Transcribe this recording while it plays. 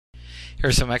Here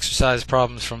are some exercise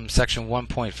problems from section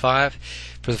 1.5.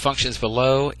 For the functions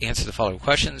below, answer the following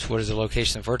questions. What is the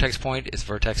location of the vertex point? Is the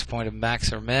vertex point of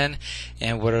max or min?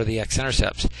 And what are the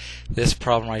x-intercepts? This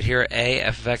problem right here, a,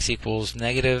 f of x equals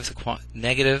negative,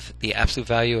 the absolute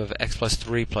value of x plus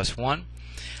 3 plus 1.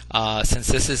 Since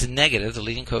this is negative, the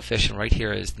leading coefficient right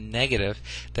here is negative,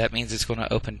 that means it's going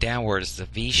to open downward. It's a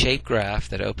V-shaped graph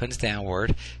that opens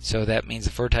downward, so that means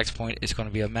the vertex point is going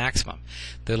to be a maximum.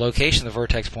 The location of the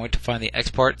vertex point, to find the x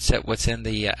part, set what's in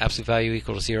the absolute value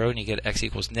equal to 0, and you get x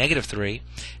equals negative 3,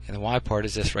 and the y part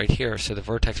is this right here, so the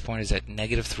vertex point is at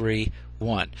negative 3,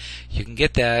 1. You can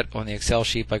get that on the Excel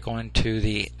sheet by going to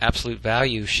the absolute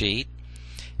value sheet,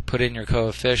 put in your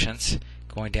coefficients,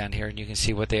 going down here, and you can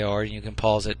see what they are, and you can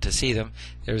pause it to see them.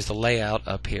 There's the layout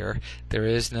up here. There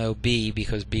is no b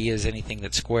because b is anything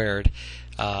that's squared,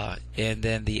 and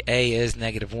then the a is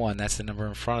negative 1. That's the number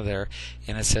in front of there,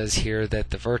 and it says here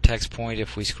that the vertex point,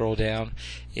 if we scroll down,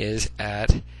 is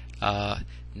at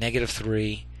negative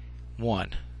 3, 1.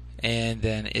 And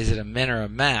then is it a min or a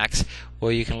max?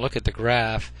 Well, you can look at the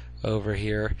graph over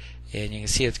here, and you can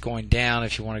see it's going down.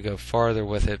 If you want to go farther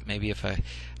with it, maybe if I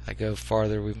go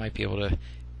farther, we might be able to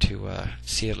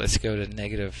see it. Let's go to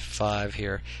negative 5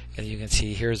 here, and you can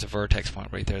see here's the vertex point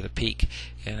right there, the peak,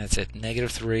 and it's at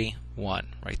negative 3, 1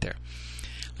 right there.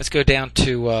 Let's go down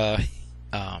to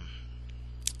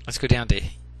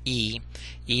E.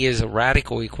 E is a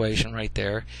radical equation right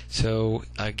there. So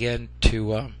again,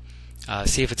 to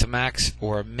see if it's a max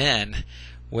or a min,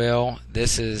 well,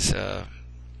 this is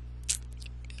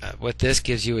what this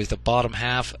gives you is the bottom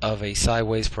half of a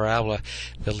sideways parabola.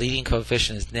 The leading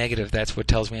coefficient is negative. That's what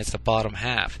tells me it's the bottom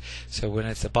half. So when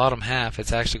it's the bottom half,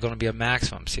 it's actually going to be a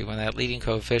maximum. See, when that leading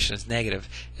coefficient is negative,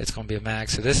 it's going to be a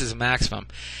max. So this is a maximum.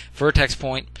 Vertex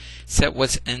point, set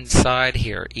what's inside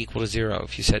here equal to 0.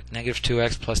 If you set negative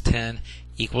 2x plus 10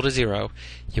 equal to 0,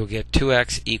 you'll get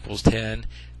 2x equals 10,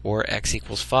 or x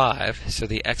equals 5. So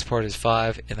the x part is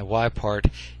 5 and the y part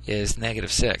is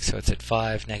negative 6. So it's at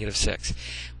 5, negative 6.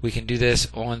 We can do this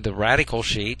on the radical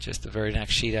sheet, just the very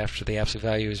next sheet after the absolute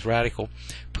value is radical.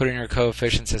 Put in your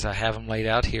coefficients as I have them laid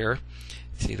out here.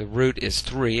 See, the root is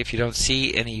 3. If you don't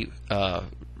see any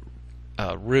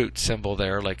root symbol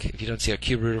there, like if you don't see a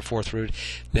cube root or fourth root,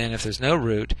 then if there's no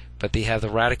root but they have the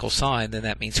radical sign, then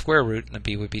that means square root, and the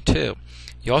b would be 2.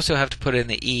 You also have to put in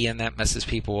the e, and that messes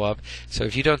people up. So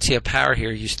if you don't see a power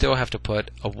here, you still have to put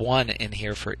a 1 in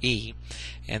here for e.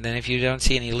 And then if you don't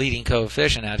see any leading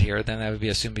coefficient out here, then that would be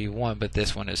assumed to be 1, but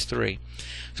this one is 3.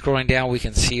 Scrolling down, we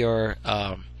can see our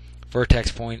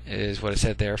vertex point is what I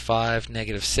said there, 5,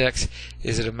 negative 6.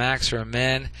 Is it a max or a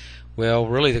min? Well,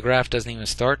 really the graph doesn't even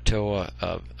start till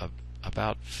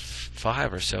about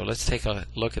 5 or so. Let's take a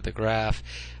look at the graph.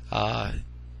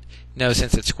 No,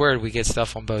 since it's squared, we get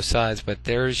stuff on both sides, but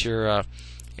there's your,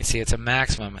 you see it's a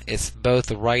maximum. It's both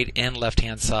the right and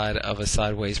left-hand side of a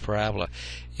sideways parabola,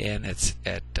 and it's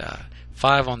at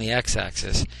 5 on the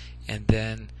x-axis, and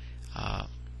then,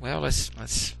 well,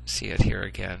 let's see it here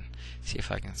again, see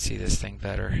if I can see this thing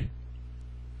better.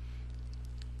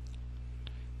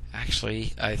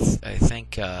 Actually, I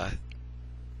think the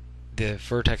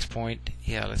vertex point,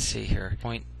 yeah, let's see here.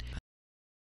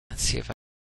 Let's see if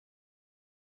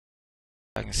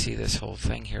I can see this whole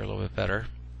thing here a little bit better.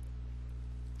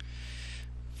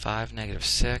 5, negative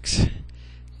 6,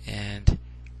 and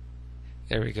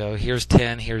there we go. Here's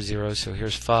 10, here's 0, so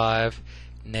here's 5,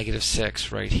 negative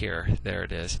 6 right here. There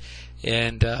it is.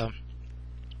 And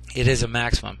it is a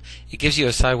maximum. It gives you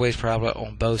a sideways parabola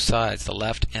on both sides, the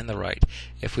left and the right.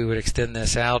 If we would extend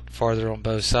this out farther on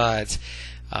both sides,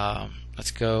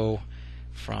 let's go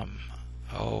from,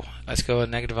 let's go a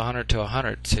negative 100 to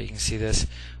 100, so you can see this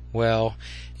well,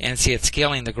 and see it's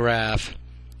scaling the graph,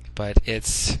 but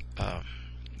it's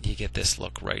you get this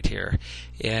look right here.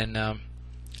 And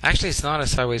actually, it's not a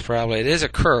sideways parabola. It is a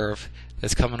curve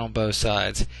that's coming on both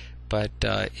sides, but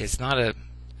it's not a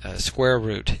square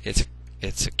root.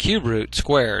 It's a cube root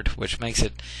squared, which makes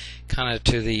it kind of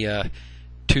to the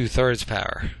 2/3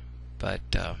 power. But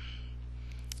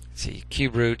see,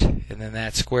 cube root, and then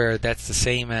that squared, that's the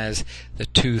same as the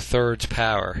 2/3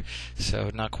 power.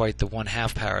 So not quite the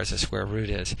 1/2 power as a square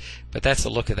root is. But that's the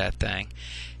look of that thing.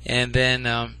 And then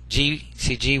G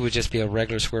would just be a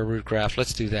regular square root graph.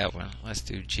 Let's do that one. Let's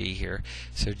do G here.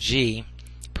 So G,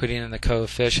 putting in the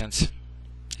coefficients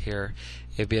here,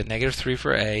 it'd be a negative 3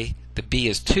 for A. The B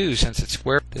is 2 since it's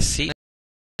squared. The C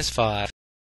is 5.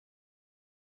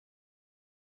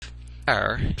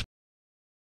 Power.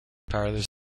 There's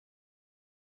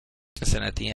and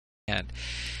at the end.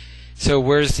 So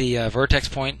where's the vertex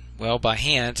point? Well, by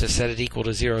hand, to set it equal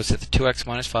to 0, set the 2x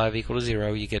minus 5 equal to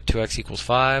 0. You get 2x equals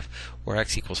 5, or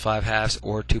x equals 5 halves,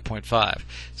 or 2.5.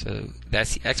 So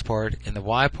that's the x part, and the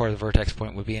y part of the vertex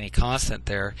point would be any constant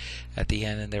there at the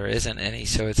end, and there isn't any,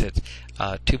 so it's at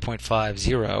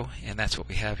 2.50, and that's what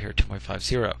we have here,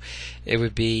 2.50. It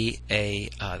would be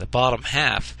the bottom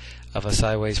half of a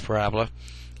sideways parabola,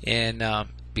 and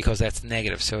because that's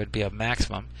negative, so it'd be a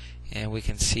maximum, and we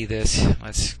can see this.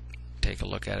 Let's take a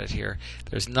look at it here.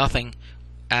 There's nothing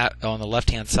on the left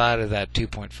hand side of that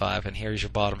 2.5, and here's your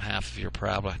bottom half of your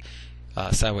parabola,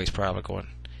 sideways parabola going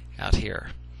out here.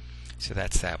 So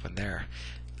that's that one there.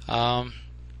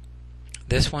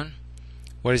 This one,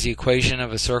 what is the equation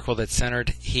of a circle that's centered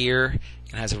here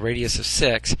and has a radius of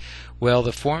 6? Well,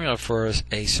 the formula for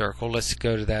a circle, let's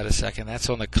go to that a second. That's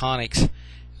on the conics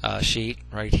sheet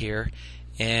right here,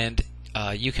 and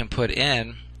you can put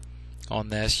in on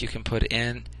this, you can put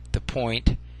in the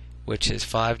point, which is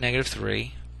 5, negative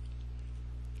 3,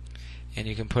 and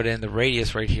you can put in the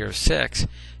radius right here of 6.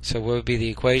 So what would be the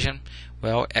equation?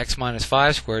 Well, x minus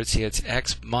 5 squared, see it's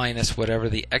x minus whatever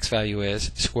the x value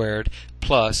is squared,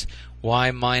 plus y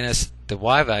minus the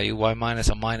y value, y minus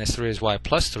a minus 3 is y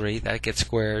plus 3, that gets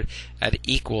squared, that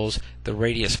equals the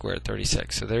radius squared,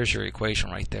 36. So there's your equation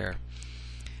right there.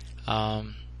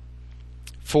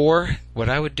 4, what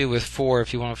I would do with 4,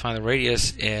 if you want to find the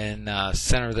radius in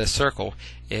center of this circle,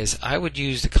 is I would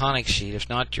use the conic sheet. If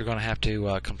not, you're going to have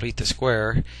to complete the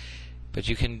square, but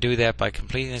you can do that by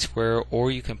completing the square,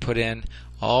 or you can put in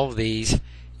all of these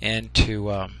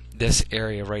into this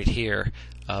area right here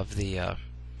of the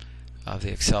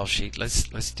Excel sheet.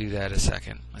 Let's do that a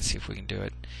second. Let's see if we can do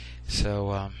it.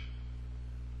 So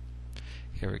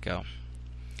here we go.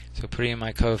 So putting in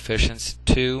my coefficients,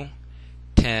 2,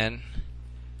 10,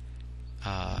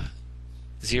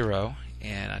 0,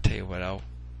 and I'll tell you what, I'll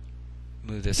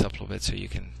move this up a little bit so you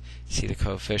can see the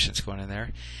coefficients going in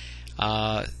there.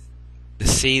 The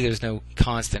C, there's no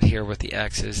constant here with the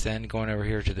x's. Then going over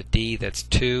here to the D, that's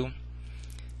 2,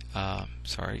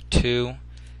 2,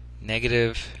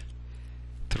 negative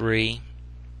 3,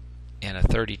 and a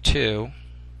 32.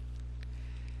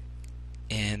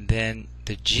 And then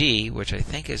the G, which I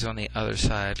think is on the other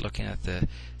side, looking at the,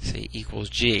 say, equals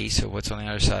G, so what's on the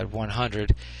other side?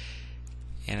 100.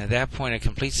 And at that point it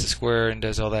completes the square and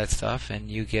does all that stuff, and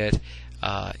you get,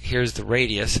 here's the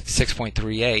radius,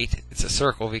 6.38. It's a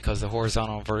circle because the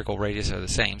horizontal and vertical radius are the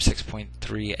same,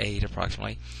 6.38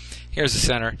 approximately. Here's the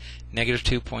center, negative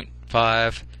 2.5,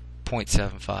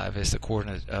 0.75 is the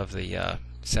coordinate of the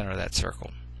center of that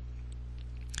circle.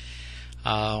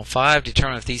 5,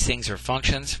 determine if these things are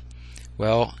functions.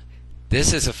 Well,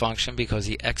 this is a function because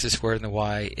the x is squared and the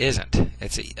y isn't.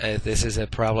 This is a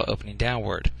parabola opening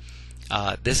downward.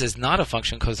 This is not a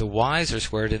function because the y's are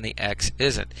squared and the x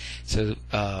isn't. So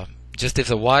just if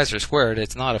the y's are squared,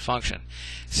 it's not a function.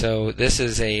 So this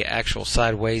is a actual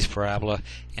sideways parabola,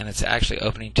 and it's actually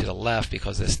opening to the left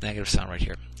because of this negative sign right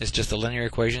here. It's just a linear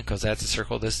equation because that's a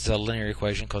circle. This is a linear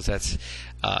equation because that's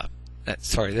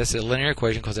this is a linear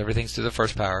equation because everything's to the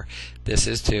first power. This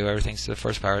is 2, everything's to the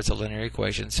first power. It's a linear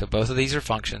equation. So both of these are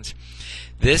functions.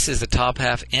 This is the top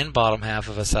half and bottom half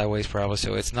of a sideways parabola,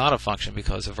 so it's not a function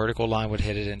because a vertical line would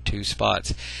hit it in 2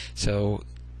 spots. So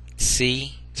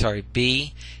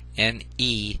B and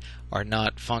E are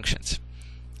not functions.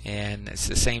 And it's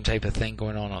the same type of thing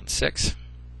going on 6.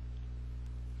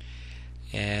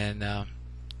 And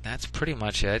that's pretty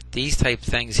much it. These type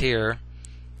things here,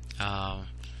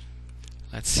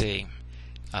 let's see.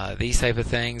 These type of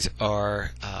things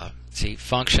are,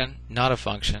 function, not a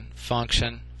function,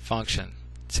 function, function.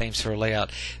 Same sort of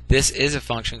layout. This is a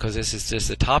function because this is just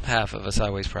the top half of a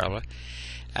sideways parabola,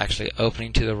 actually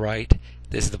opening to the right.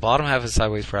 This is the bottom half of a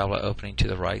sideways parabola opening to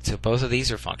the right. So both of these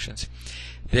are functions.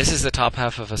 This is the top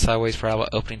half of a sideways parabola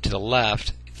opening to the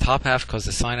left. Top half because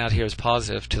the sign out here is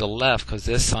positive, to the left because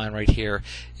this sign right here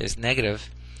is negative.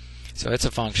 So it's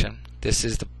a function. This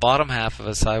is the bottom half of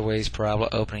a sideways parabola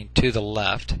opening to the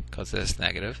left because this is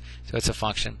negative. So it's a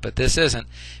function, but this isn't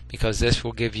because this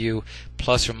will give you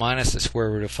plus or minus the square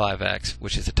root of 5x,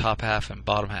 which is the top half and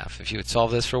bottom half. If you would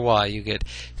solve this for y, you get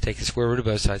take the square root of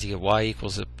both sides. You get y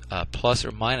equals a plus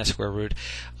or minus square root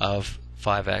of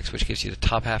 5x, which gives you the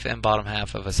top half and bottom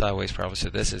half of a sideways parabola. So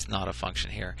this is not a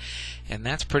function here. And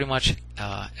that's pretty much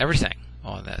everything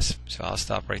on this. So I'll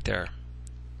stop right there.